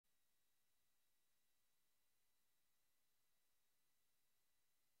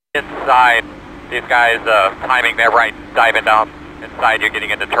Inside, these guys timing that right, diving down inside, you're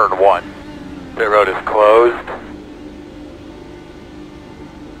getting into turn 1. The road is closed.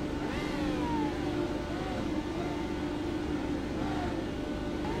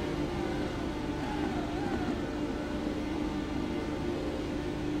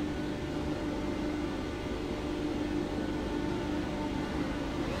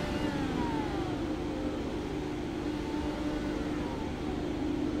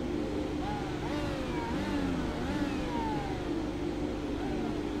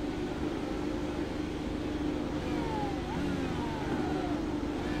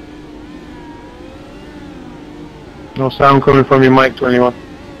 No sound coming from your mic to anyone.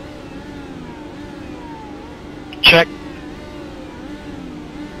 Check.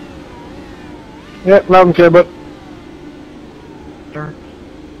 Yep, loud and clear, but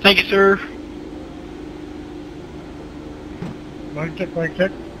Thank you, sir. Mic check, mic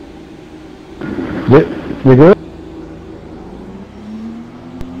check. yep, we good?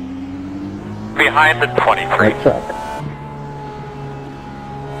 Behind the 23. Check.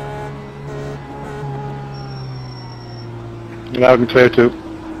 Loud and clear too.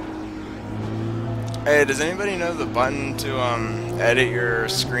 Hey, does anybody know the button to edit your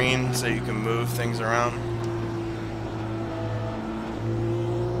screen so you can move things around?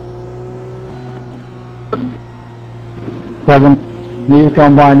 Seven, knees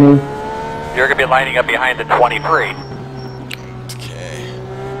come by me. You're going to be lining up behind the 23. Okay.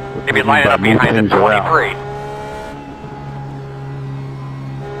 You'll be lining up behind the 23.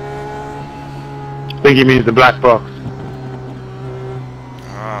 I think he means the black box.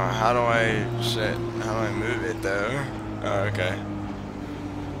 How do I shit? How do I move it though? Oh, okay.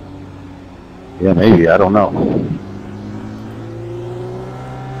 Yeah, maybe, I don't know.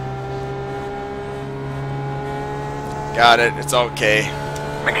 Got it. It's okay.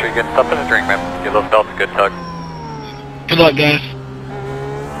 Make sure you get something to drink, man. Give those belts a good tug. Good luck, guys.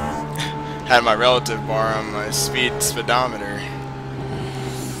 Had my relative borrow my speedometer.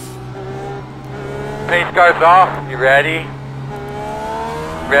 Pace cars off. You ready?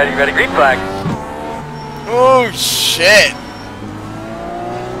 Ready, green flag. Oh shit!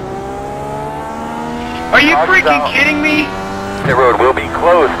 Are you freaking kidding me? The road will be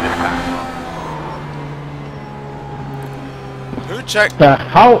closed this time. Who checked?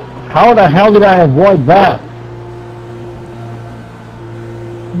 How the hell did I avoid that?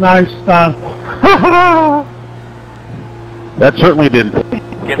 Nice stuff. That certainly didn't.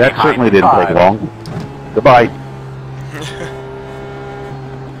 That certainly didn't take long. Goodbye.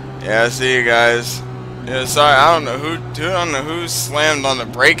 Yeah, see you guys. Yeah, sorry, I don't know who slammed on the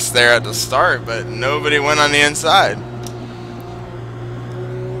brakes there at the start, but nobody went on the inside.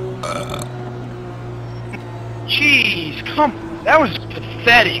 Jeez, that was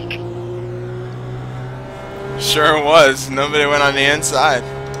pathetic. Sure was. Nobody went on the inside.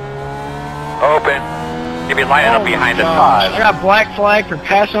 Open. You'll be lining up behind the I 5. got black flag for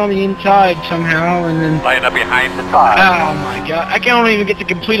passing on the inside somehow, and then... Lining up behind the 5. Oh my god, I don't even get to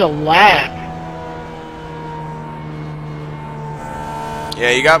complete a lap.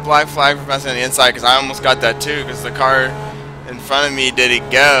 Yeah, you got black flag for passing on the inside, because I almost got that too, because the car in front of me didn't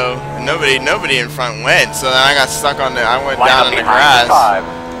go, and nobody in front went, so then I got stuck on I went down in the grass.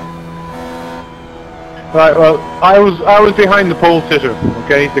 Right, well, I was behind the pole sitter,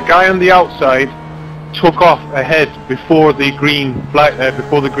 okay? The guy on the outside took off ahead before the green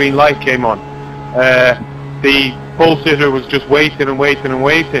light came on. The pole sitter was just waiting and waiting and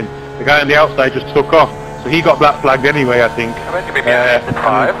waiting. The guy on the outside just took off, so he got black flagged anyway, I think.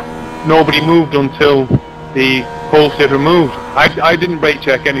 Nobody moved until the pole sitter moved. I didn't brake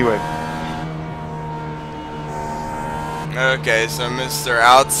check anyway. Okay, so Mr.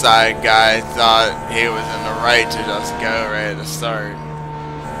 Outside guy thought he was in the right to just go right at the start.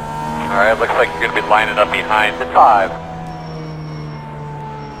 Alright, looks like you're going to be lining up behind the 5.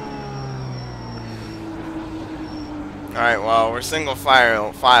 Alright, well, we're single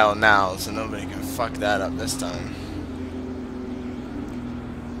file now, so nobody can fuck that up this time.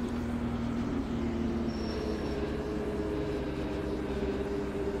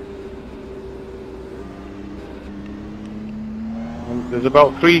 There's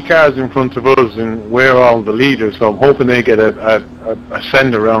about 3 cars in front of us, and we're all the leaders, so I'm hoping they get a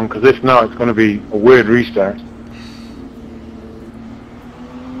send around, because if not, it's going to be a weird restart.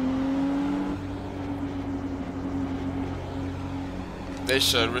 They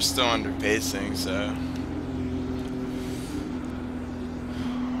should. We're still under pacing, so.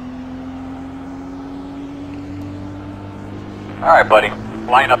 Alright, buddy.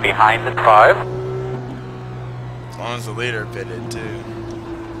 Line up behind the 5. As long as the leader pitted, too.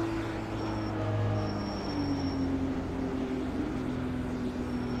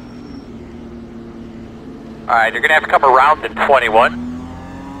 Alright, you're gonna have to come around to 21.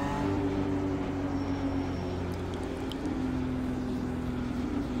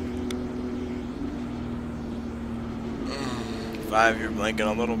 5, you're blinking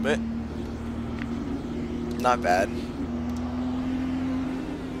a little bit. Not bad.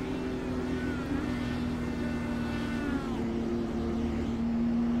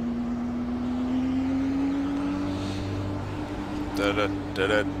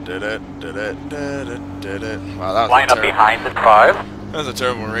 Wow, that was line up behind at 5. That was a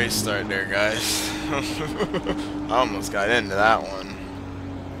terrible race start there, guys. I almost got into that one.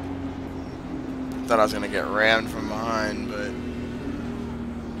 Thought I was gonna get rammed from behind, but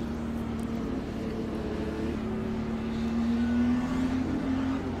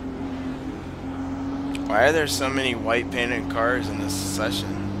why are there so many white painted cars in this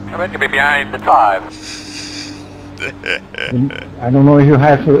session? I bet you'll be behind the 5. I don't know if you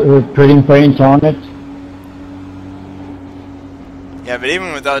have trading paint on it. Yeah, but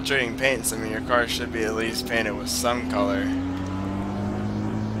even without trading paints, I mean, your car should be at least painted with some color.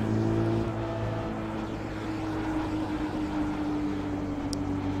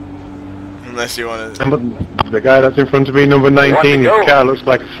 Unless you want to... The guy that's in front of me, number 19, his car looks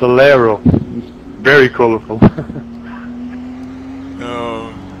like a Solero. It's very colourful.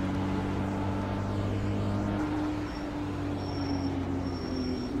 Oh.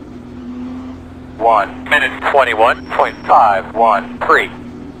 1 minute 21.513.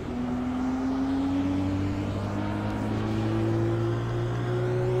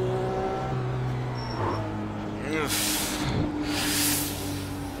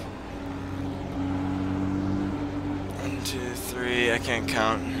 I can't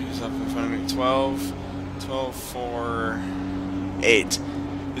count. Who's up in front of me? 12, 12, 4, 8.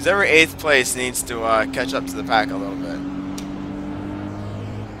 Who's ever 8th place needs to catch up to the pack a little bit.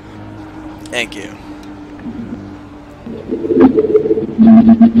 Thank you.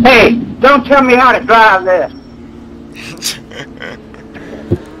 Hey, don't tell me how to drive this.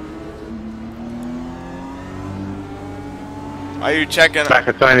 Are you checking? Back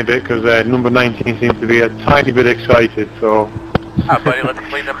a tiny bit because number 19 seems to be a tiny bit excited, so... Alright, buddy, let's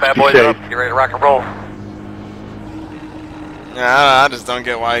clean them bad boys up. Get ready to rock and roll. Yeah, I just don't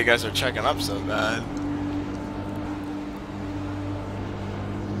get why you guys are checking up so bad.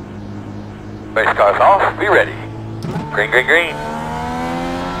 Race cars off. Be ready. Green, green, green.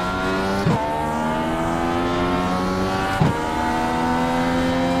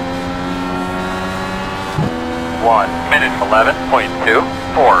 One minute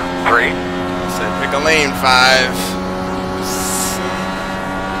 11.243. Said pick a lane, 5.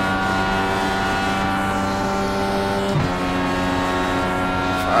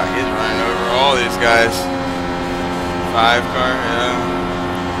 He's running over all these guys. 5 car, yeah.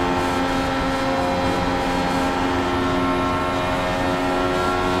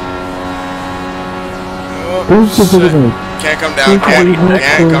 Oh, shit. Can't come down,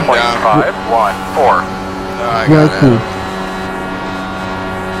 can't come down. 514. Oh, I got it.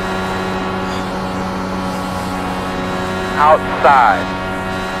 Outside.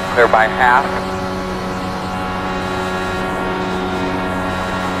 Clear by half.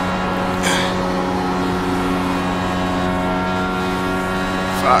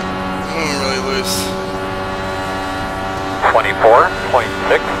 Fuck. I'm really loose.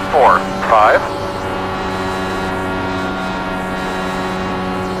 24.645.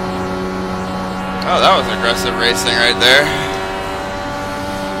 Oh, that was aggressive racing right there.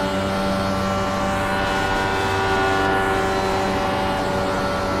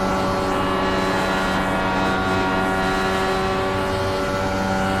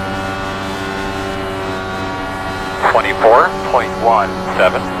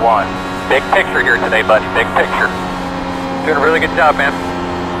 .171. Big picture here today, buddy. Big picture. Doing a really good job, man.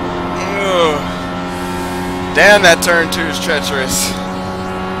 Ooh. Damn, that turn 2 is treacherous.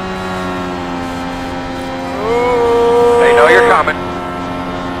 Ooh. They know you're coming.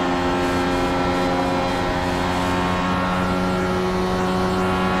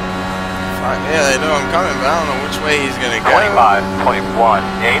 Yeah, they know I'm coming, but I don't know which way he's gonna go.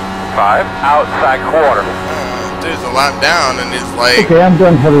 25.185. Outside quarter. Dude's a lap down and he's like... Okay, I'm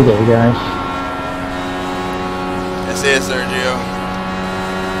done for the day, guys. I see you, Sergio.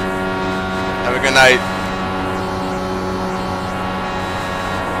 Have a good night.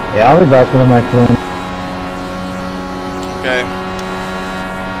 Yeah, I'll be back with my phone. Okay.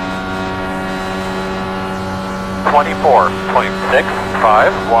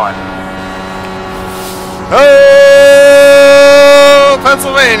 24.651. Oh,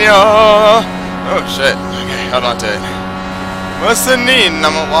 Pennsylvania! Oh shit. Okay, hold on to it. What's the need?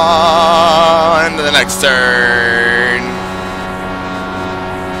 Number one. To the next turn.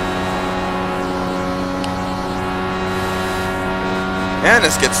 Man,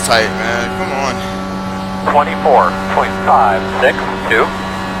 this gets tight, man. Come on. 24.562.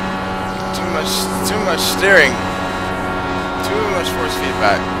 Too much steering. Too much force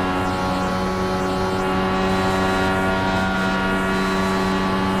feedback.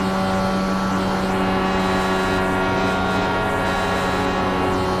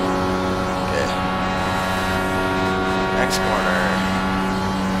 Okay. Next corner.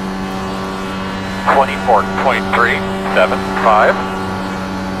 24.375.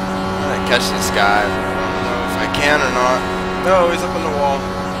 Catch this guy. I don't know if I can or not. No, he's up on the wall.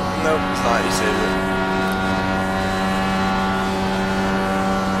 Nope, he's not. He saved it.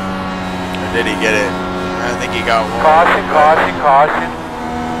 Or did he get it? I think he got one. Caution, caution, caution.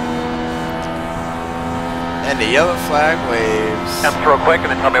 And the yellow flag waves. Temps real quick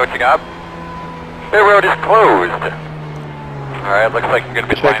and then tell me what you got. The road is closed. Alright, looks like you're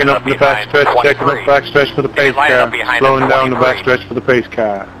going to be Checking up the backstretch, checking up backstretch for the pace car. Slowing down the backstretch for the pace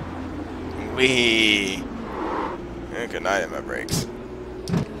car. Wee. Good night at my brakes.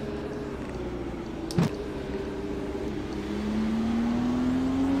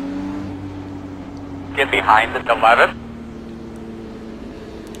 Get behind the 11.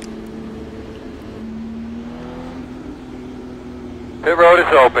 Pit road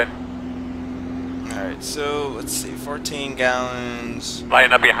is open. Alright, so let's see, 14 gallons.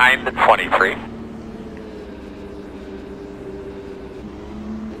 Line up behind the 23.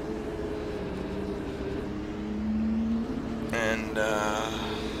 And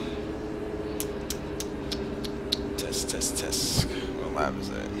test. What lap is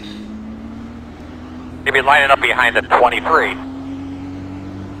it? You'll be lining up behind the 23.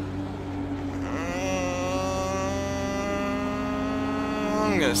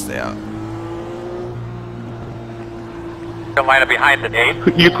 I'm gonna stay out. You'll line up behind the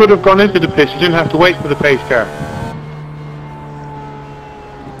 8. You could have gone into the pits, you didn't have to wait for the pace car.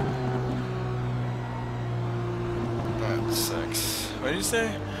 That sucks. What did you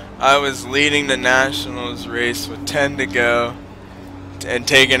say? I was leading the Nationals race with 10 to go and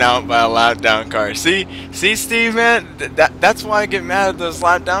taken out by a lap down car. See Steve, man? That's why I get mad at those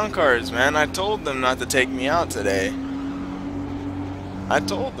lap down cars, man. I told them not to take me out today. I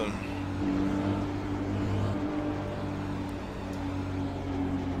told them.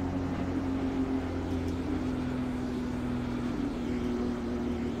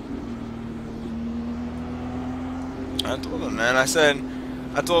 Man, I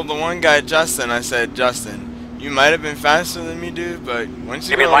told the one guy, Justin, I said, Justin, you might have been faster than me, dude, but once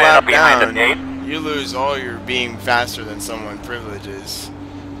you go a lap down, you lose all your being faster than someone privileges.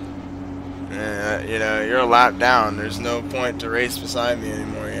 You know, you're a lap down. There's no point to race beside me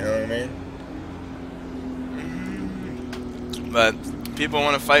anymore, you know what I mean? But people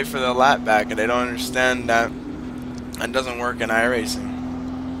want to fight for the lap back, and they don't understand that that doesn't work in iRacing.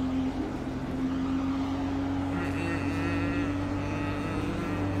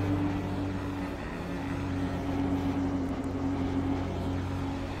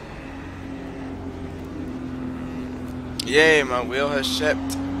 Yay, my wheel has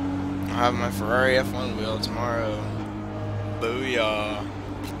shipped. I'll have my Ferrari F1 wheel tomorrow. Booyah.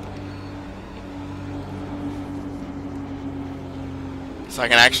 So I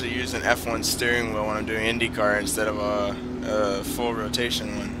can actually use an F1 steering wheel when I'm doing IndyCar instead of a full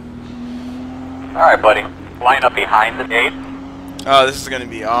rotation one. Alright, buddy. Line up behind the 8. Oh, this is going to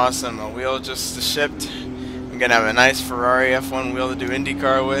be awesome. My wheel just shipped. I'm going to have a nice Ferrari F1 wheel to do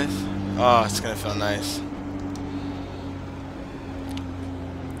IndyCar with. Oh, it's going to feel nice.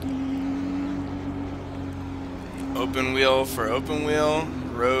 Open wheel for open wheel,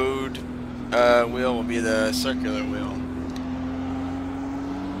 road wheel will be the circular wheel.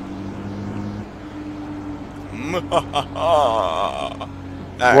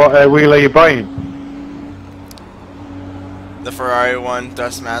 What wheel are you buying? The Ferrari one,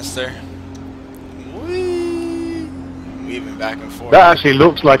 Thrustmaster. Weaving back and forth. That actually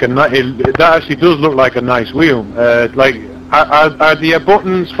looks like a that actually does look like a nice wheel. Like, are the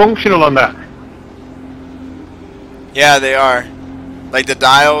buttons functional on that? Yeah, they are. Like the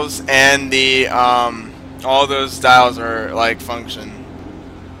dials and the all those dials are like function.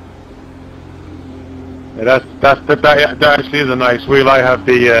 Yeah, that actually is a nice wheel. I have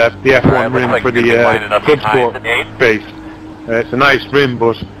the F1 rim for the Clubsport base. It's a nice rim,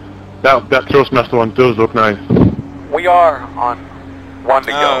 but that Thrustmaster one does look nice. We are on 1 to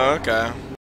go. Oh, okay.